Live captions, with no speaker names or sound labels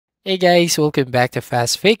Hey guys, welcome back to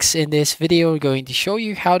Fast Fix. In this video, we're going to show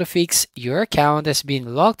you how to fix your account has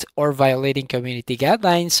been locked or violating community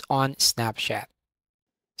guidelines on Snapchat.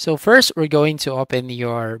 So first, we're going to open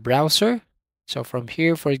your browser. So from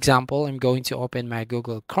here, for example, I'm going to open my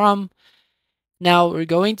Google Chrome. Now we're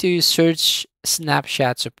going to search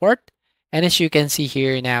Snapchat support. And as you can see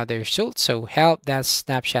here now, the results. So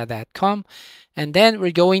help.snapchat.com. And then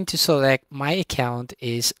we're going to select my account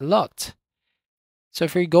is locked. So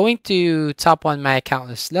if you're going to tap on my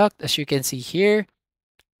account is locked, as you can see here,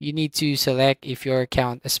 you need to select if your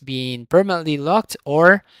account has been permanently locked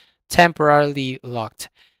or temporarily locked.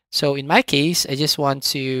 So in my case, I just want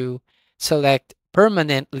to select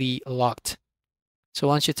permanently locked. So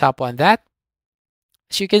once you tap on that,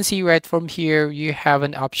 as you can see right from here, you have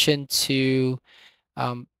an option to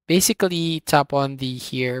basically tap on the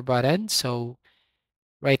here button. So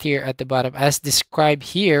right here at the bottom as described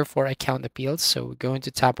here for account appeals. So we're going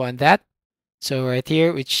to tap on that. So right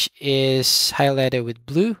here, which is highlighted with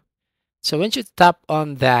blue. So once you tap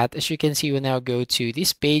on that, as you can see, we'll now go to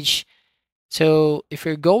this page. So if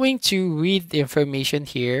you're going to read the information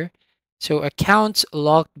here, so accounts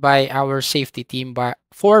locked by our safety team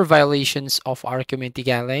for violations of our community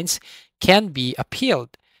guidelines can be appealed.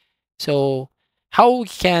 So how we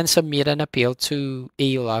can submit an appeal to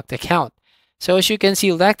a locked account. So as you can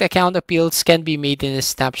see, locked account appeals can be made in the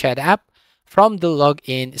Snapchat app from the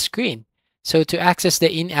login screen. So to access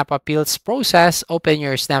the in-app appeals process, open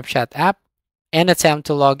your Snapchat app and attempt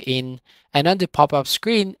to log in. And on the pop-up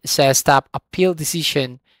screen, it says tap appeal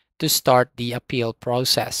decision to start the appeal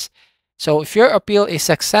process. So if your appeal is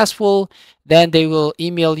successful, then they will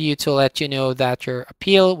email you to let you know that your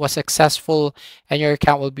appeal was successful and your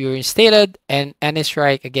account will be reinstated and any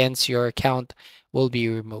strike against your account will be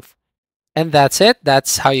removed. And that's it.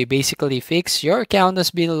 That's how you basically fix your account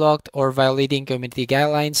has been locked or violating community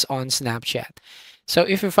guidelines on Snapchat. So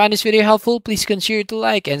if you find this video helpful, please consider to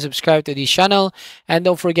like and subscribe to this channel and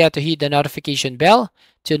don't forget to hit the notification bell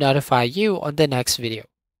to notify you on the next video.